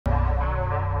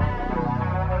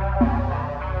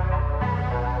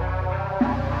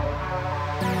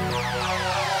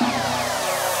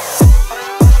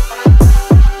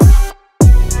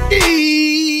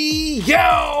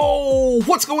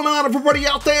What's going on, everybody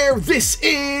out there? This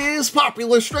is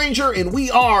Popular Stranger, and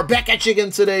we are back at you again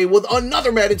today with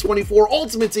another Madden 24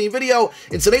 Ultimate Team video.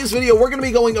 In today's video, we're going to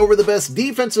be going over the best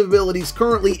defensive abilities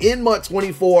currently in MUT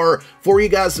 24 for you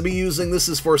guys to be using. This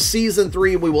is for Season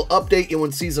 3. We will update you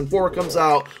when Season 4 comes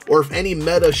out, or if any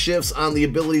meta shifts on the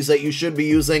abilities that you should be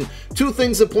using. Two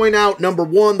things to point out. Number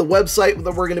one, the website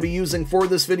that we're going to be using for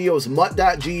this video is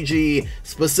MUT.gg,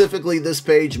 specifically this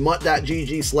page,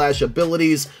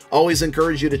 MUT.gg/abilities. Always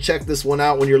encourage you to check this one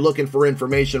out when you're looking for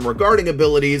information regarding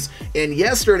abilities. And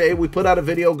yesterday we put out a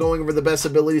video going over the best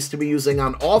abilities to be using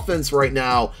on offense right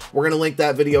now. We're going to link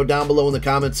that video down below in the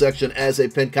comment section as a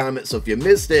pinned comment, so if you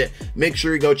missed it, make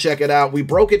sure you go check it out. We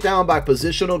broke it down by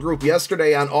positional group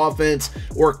yesterday on offense.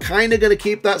 We're kind of going to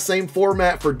keep that same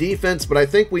format for defense, but I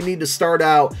think we need to start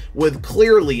out with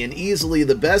clearly and easily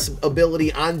the best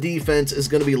ability on defense is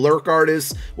going to be Lurk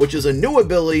Artist, which is a new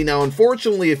ability. Now,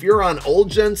 unfortunately, if you're on old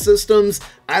gen systems,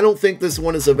 I don't think this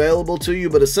one is available to you,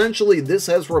 but essentially this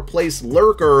has replaced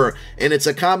Lurker, and it's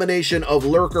a combination of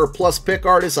Lurker plus Pick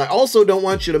Artist. I also don't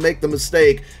want you to make the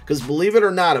mistake, because believe it or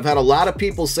not, I've had a lot of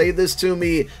people say this to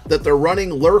me, that they're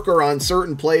running Lurker on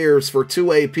certain players for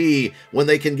 2 AP when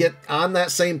they can get on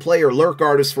that same player Lurk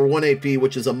Artist for 1 AP,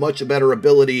 which is a much better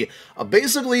ability.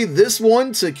 Basically, this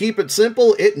one, to keep it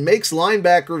simple, it makes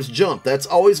linebackers jump. That's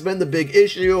always been the big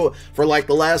issue for like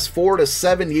the last 4 to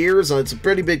 7 years, and it's a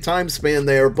pretty big time span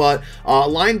there, but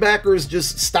linebackers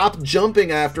just stop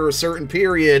jumping after a certain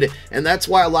period, and that's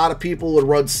why a lot of people would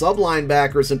run sub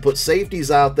linebackers and put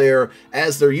safeties out there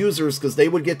as their users, because they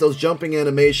would get those jumping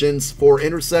animations for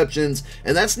interceptions.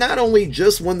 And that's not only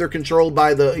just when they're controlled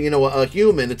by the, a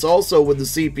human, it's also with the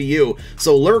CPU.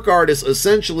 So Lurk Artist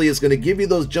essentially is going to give you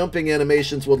those jumping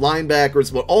animations with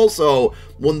linebackers, but also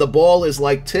when the ball is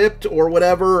like tipped or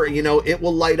whatever, it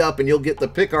will light up and you'll get the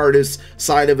Pick Artist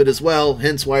side of it as well,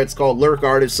 hence why it's called Lurk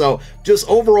Artist. So just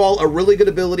overall a really good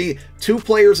ability. 2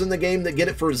 players in the game that get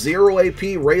it for 0 AP,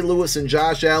 Ray Lewis and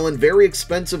Josh Allen. Very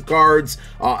expensive cards.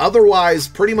 Otherwise,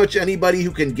 pretty much anybody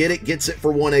who can get it gets it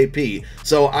for 1 AP.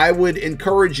 So I would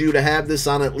encourage you to have this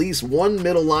on at least one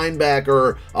middle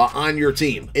linebacker on your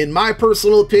team. In my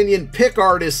personal opinion, Pick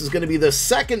Artist is going to be the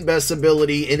second best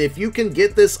ability, and if you can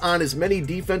get this on as many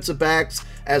defensive backs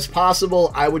as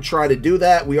possible, I would try to do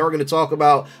that. We are going to talk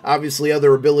about obviously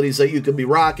other abilities that you could be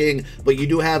rocking, but you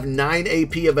do have 9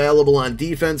 AP available on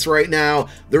defense right now.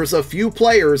 There's a few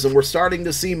players, and we're starting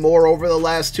to see more over the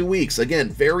last 2 weeks. Again,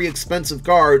 very expensive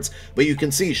cards, but you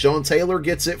can see Sean Taylor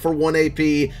gets it for 1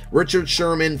 AP. Richard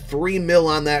Sherman, 3 mil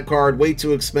on that card, way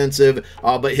too expensive,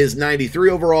 but his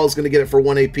 93 overall is going to get it for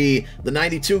 1 AP. The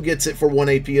 92 gets it for 1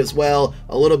 AP as well.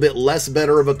 A little bit less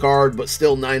better of a card, but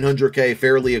still 900K,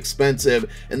 fairly expensive.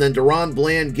 And then Deron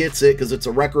Bland gets it because it's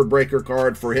a record breaker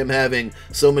card for him having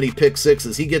so many pick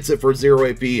sixes. He gets it for 0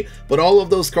 AP, but all of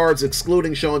those cards,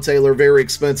 excluding Sean Taylor, very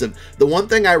expensive. The one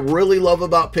thing I really love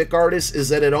about Pick Artist is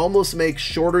that it almost makes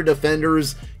shorter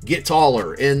defenders get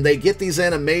taller, and they get these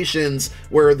animations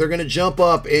where they're going to jump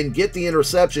up and get the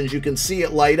interceptions. You can see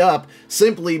it light up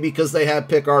simply because they have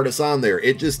Pick Artists on there.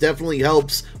 It just definitely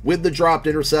helps with the dropped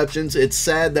interceptions. It's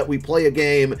sad that we play a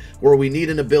game where we need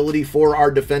an ability for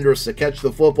our defenders to catch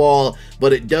the football,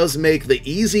 but it does make the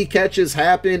easy catches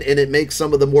happen, and it makes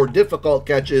some of the more difficult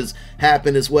catches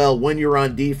happen as well when you're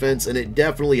on defense, and it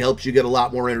definitely helps you get a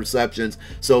lot more interceptions.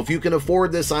 So if you can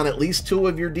afford this on at least 2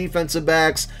 of your defensive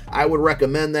backs, I would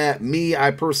recommend that.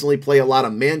 I personally play a lot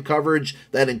of man coverage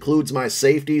that includes my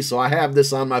safety, so I have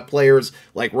this on my players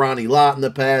like Ronnie Lott in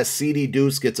the past. CD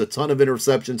Deuce gets a ton of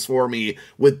interceptions for me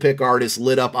with Pick Artist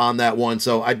lit up on that one,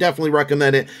 so I definitely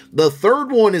recommend it. The third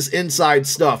one is Inside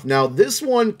Stuff. Now this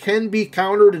one can be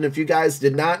countered, and if you guys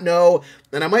did not know,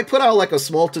 and I might put out like a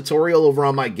small tutorial over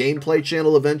on my gameplay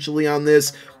channel eventually on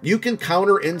this. You can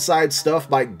counter Inside Stuff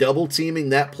by double teaming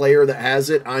that player that has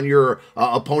it on your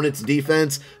opponent's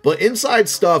defense. But Inside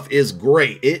Stuff is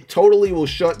great. It totally will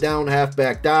shut down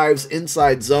halfback dives,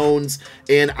 inside zones,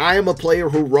 and I am a player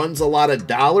who runs a lot of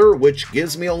dollar, which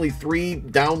gives me only 3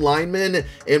 down linemen,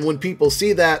 and when people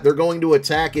see that, they're going to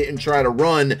attack it and try to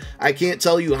run. I can't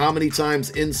tell you how many times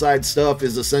Inside Stuff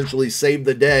is essentially saved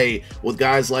the day with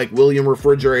guys like William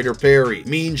Refrigerator Perry,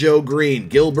 Mean Joe Green,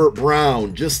 Gilbert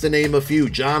Brown, just to name a few,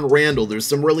 John Randall. There's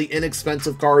some really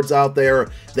inexpensive cards out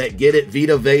there that get it.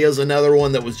 Vita Vea is another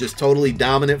one that was just totally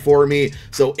dominant for me.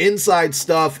 So Inside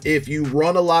Stuff, if you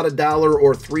run a lot of dollar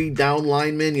or 3 down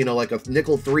linemen, like a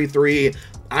nickel 3-3,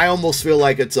 I almost feel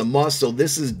like it's a must. So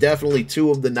this is definitely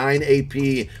 2 of the 9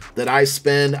 AP that I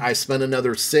spend. I spend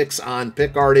another 6 on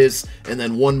pick artists and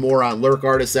then 1 more on lurk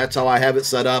artists. That's how I have it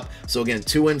set up. So again,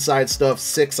 2 inside stuff,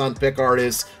 6 on pick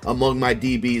artists among my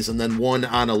DBs, and then 1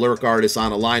 on a lurk artist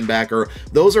on a linebacker.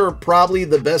 Those are probably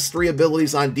the best 3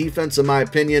 abilities on defense in my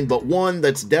opinion, but one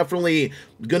that's definitely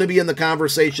going to be in the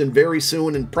conversation very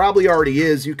soon, and probably already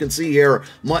is. You can see here,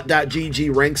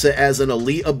 MUT.GG ranks it as an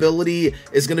elite ability,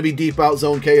 is going to be Deep Out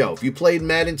Zone KO. If you played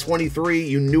Madden 23,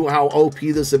 you knew how OP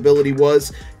this ability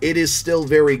was. It is still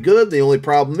very good. The only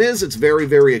problem is it's very,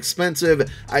 very expensive.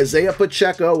 Isaiah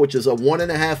Pacheco, which is a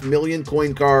 1.5 million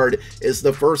coin card, is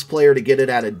the first player to get it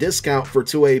at a discount for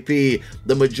 2 AP.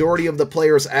 The majority of the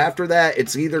players after that,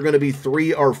 it's either going to be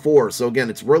 3 or 4. So again,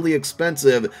 it's really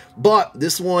expensive, but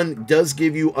this one does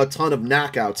give you a ton of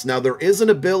knockouts. Now, there is an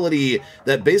ability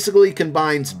that basically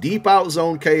combines Deep Out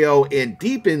Zone KO and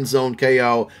Deep In Zone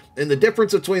KO, and the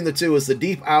difference between the two is the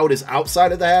Deep Out is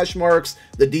outside of the hash marks,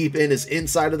 the Deep In is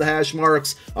inside of the hash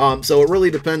marks. So it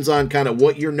really depends on kind of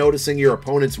what you're noticing your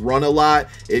opponents run a lot.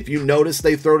 If you notice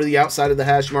they throw to the outside of the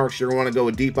hash marks, you're going to want to go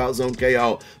with Deep Out Zone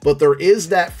KO. But there is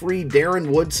that free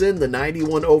Darren Woodson, the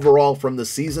 91 overall from the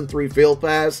Season 3 Field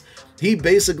Pass. He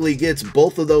basically gets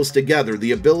both of those together.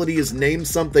 The ability is named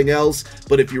something else,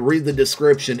 but if you read the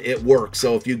description, it works.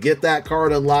 So if you get that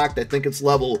card unlocked, I think it's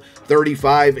level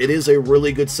 35. It is a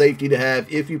really good safety to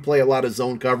have if you play a lot of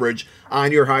zone coverage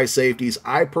on your high safeties.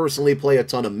 I personally play a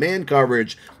ton of man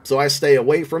coverage, so I stay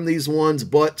away from these ones,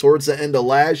 but towards the end of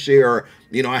last year,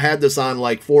 you know, I had this on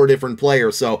like 4 different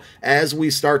players. So as we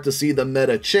start to see the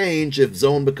meta change, if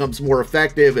zone becomes more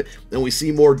effective and we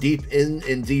see more deep in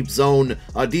and deep zone,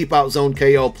 deep out zone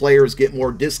KO players get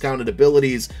more discounted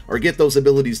abilities or get those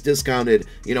abilities discounted,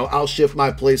 you know, I'll shift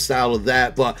my play style to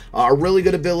that. But a really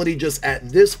good ability, just at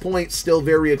this point, still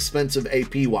very expensive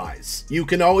AP wise. You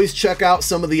can always check out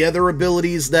some of the other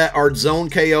abilities that are zone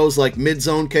KOs, like mid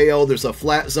zone KO. There's a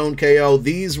flat zone KO.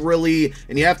 These really,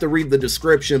 and you have to read the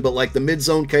description, but like the mid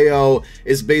zone KO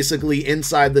is basically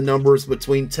inside the numbers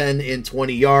between 10 and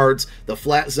 20 yards. The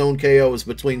flat zone KO is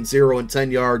between 0 and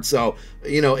 10 yards. So,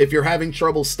 you know, if you're having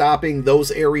trouble stopping those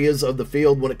areas of the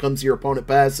field when it comes to your opponent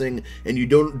passing and you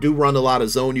do run a lot of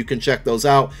zone, you can check those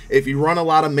out. If you run a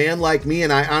lot of man like me,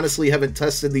 and I honestly haven't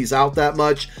tested these out that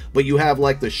much, but you have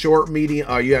like the short,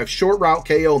 medium, you have short route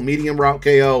KO, medium route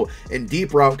KO, and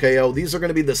deep route KO. These are going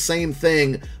to be the same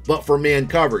thing, but for man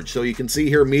coverage. So you can see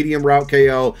here, medium route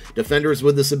KO, defenders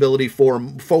with this ability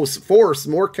force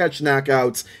more catch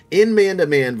knockouts in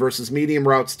man-to-man versus medium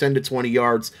routes 10 to 20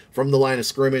 yards from the line of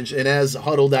scrimmage. And as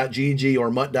huddle.gg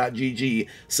or MUT.gg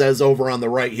says over on the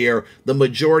right here, the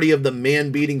majority of the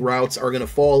man-beating routes are going to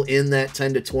fall in that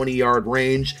 10 to 20 yard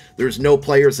range. There's no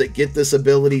players that get this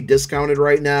ability discounted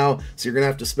right now, so you're going to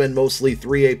have to spend mostly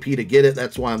 3 AP to get it.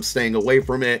 That's why I'm staying away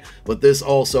from it. But this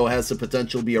also has the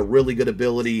potential to be a really good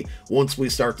ability once we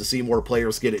start to see more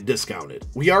players get it discounted.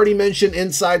 We already mentioned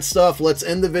inside stuff. Let's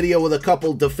end the video with a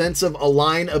couple defensive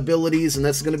align abilities, and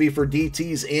that's going to be for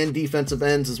DTs and defensive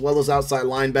ends, as well as outside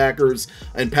linebackers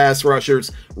and pass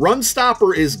rushers. Run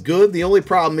stopper is good. The only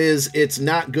problem is it's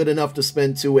not good enough to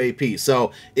spend 2 AP.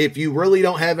 So if you really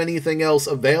don't have anything else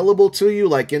available to you,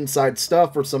 like inside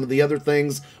stuff or some of the other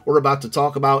things we're about to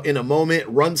talk about in a moment,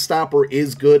 run stopper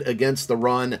is good against the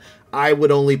run. I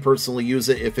would only personally use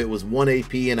it if it was 1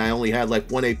 AP and I only had like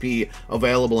 1 AP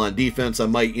available on defense. I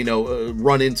might, you know,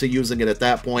 run into using it at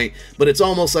that point, but it's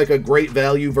almost like a great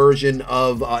value version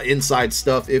of inside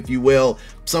stuff, if you will.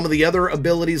 Some of the other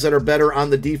abilities that are better on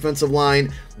the defensive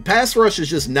line, pass rush is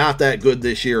just not that good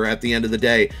this year at the end of the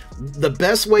day. The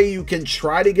best way you can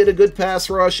try to get a good pass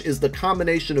rush is the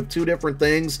combination of 2 different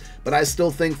things, but I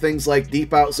still think things like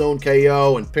deep out zone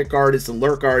KO and pick artists and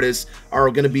lurk artists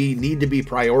are going to need to be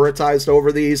prioritized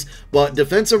over these. But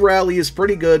defensive rally is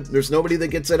pretty good. There's nobody that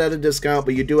gets it at a discount,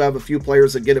 but you do have a few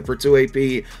players that get it for 2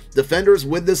 AP. Defenders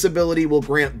with this ability will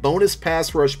grant bonus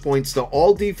pass rush points to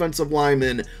all defensive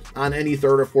linemen on any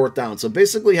 3rd or 4th down. So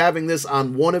basically having this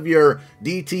on one of your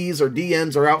DTs or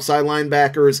DNs or outside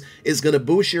linebackers is going to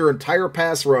boost your entire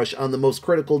pass rush on the most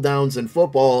critical downs in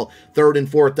football, 3rd and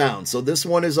 4th down. So this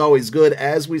one is always good.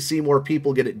 As we see more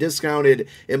people get it discounted,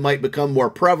 it might become more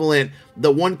prevalent.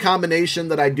 The one combination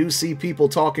that I do see people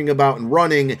talking about and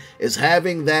running is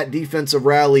having that defensive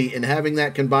rally and having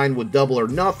that combined with double or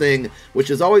nothing, which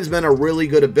has always been a really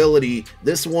good ability.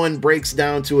 This one breaks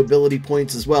down to ability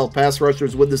points as well. Pass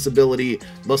rushers with this ability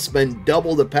must spend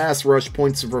double the pass rush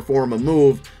points to perform a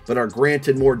move, but are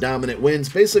granted more dominant wins.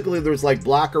 Basically, there's like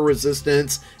blocker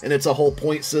resistance, and it's a whole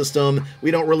point system.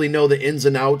 We don't really know the ins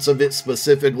and outs of it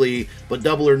specifically, but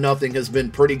double or nothing has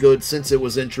been pretty good since it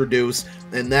was introduced,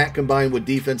 and that combined with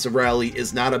defensive rally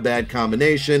is not a bad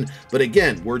combination. But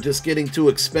again, we're just getting too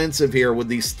expensive here with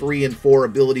these 3 and 4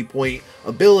 ability point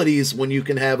abilities when you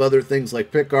can have other things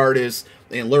like pick artists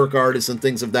and lurk artists and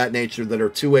things of that nature that are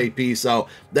 2 AP. So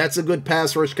that's a good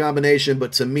pass rush combination,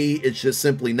 but to me, it's just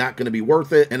simply not going to be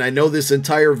worth it. And I know this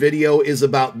entire video is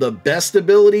about the best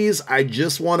abilities. I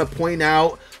just want to point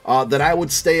out that I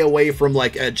would stay away from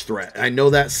like Edge Threat. I know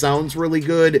that sounds really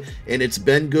good, and it's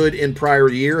been good in prior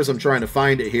years. I'm trying to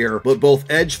find it here, but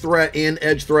both Edge Threat and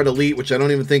Edge Threat Elite, which I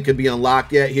don't even think could be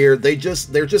unlocked yet here, they're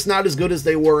just not as good as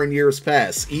they were in years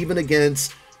past, even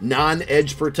against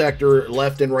non-edge protector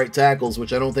left and right tackles,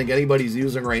 which I don't think anybody's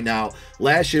using right now.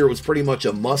 Last year it was pretty much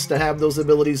a must to have those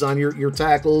abilities on your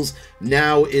tackles.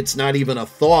 Now it's not even a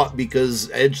thought,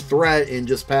 because edge threat and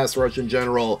just pass rush in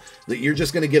general, that you're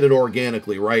just going to get it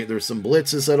organically, right? There's some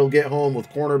blitzes that'll get home with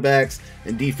cornerbacks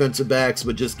and defensive backs,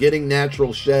 but just getting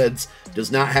natural sheds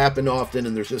does not happen often,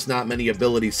 and there's just not many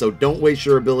abilities. So don't waste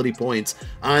your ability points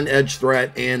on edge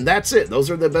threat, and that's it.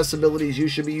 Those are the best abilities you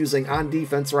should be using on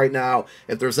defense right now.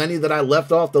 If there's any that I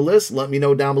left off the list, let me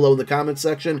know down below in the comment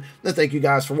section. And thank you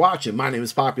guys for watching. My name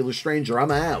is Popular Stranger.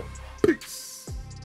 I'm out. Peace.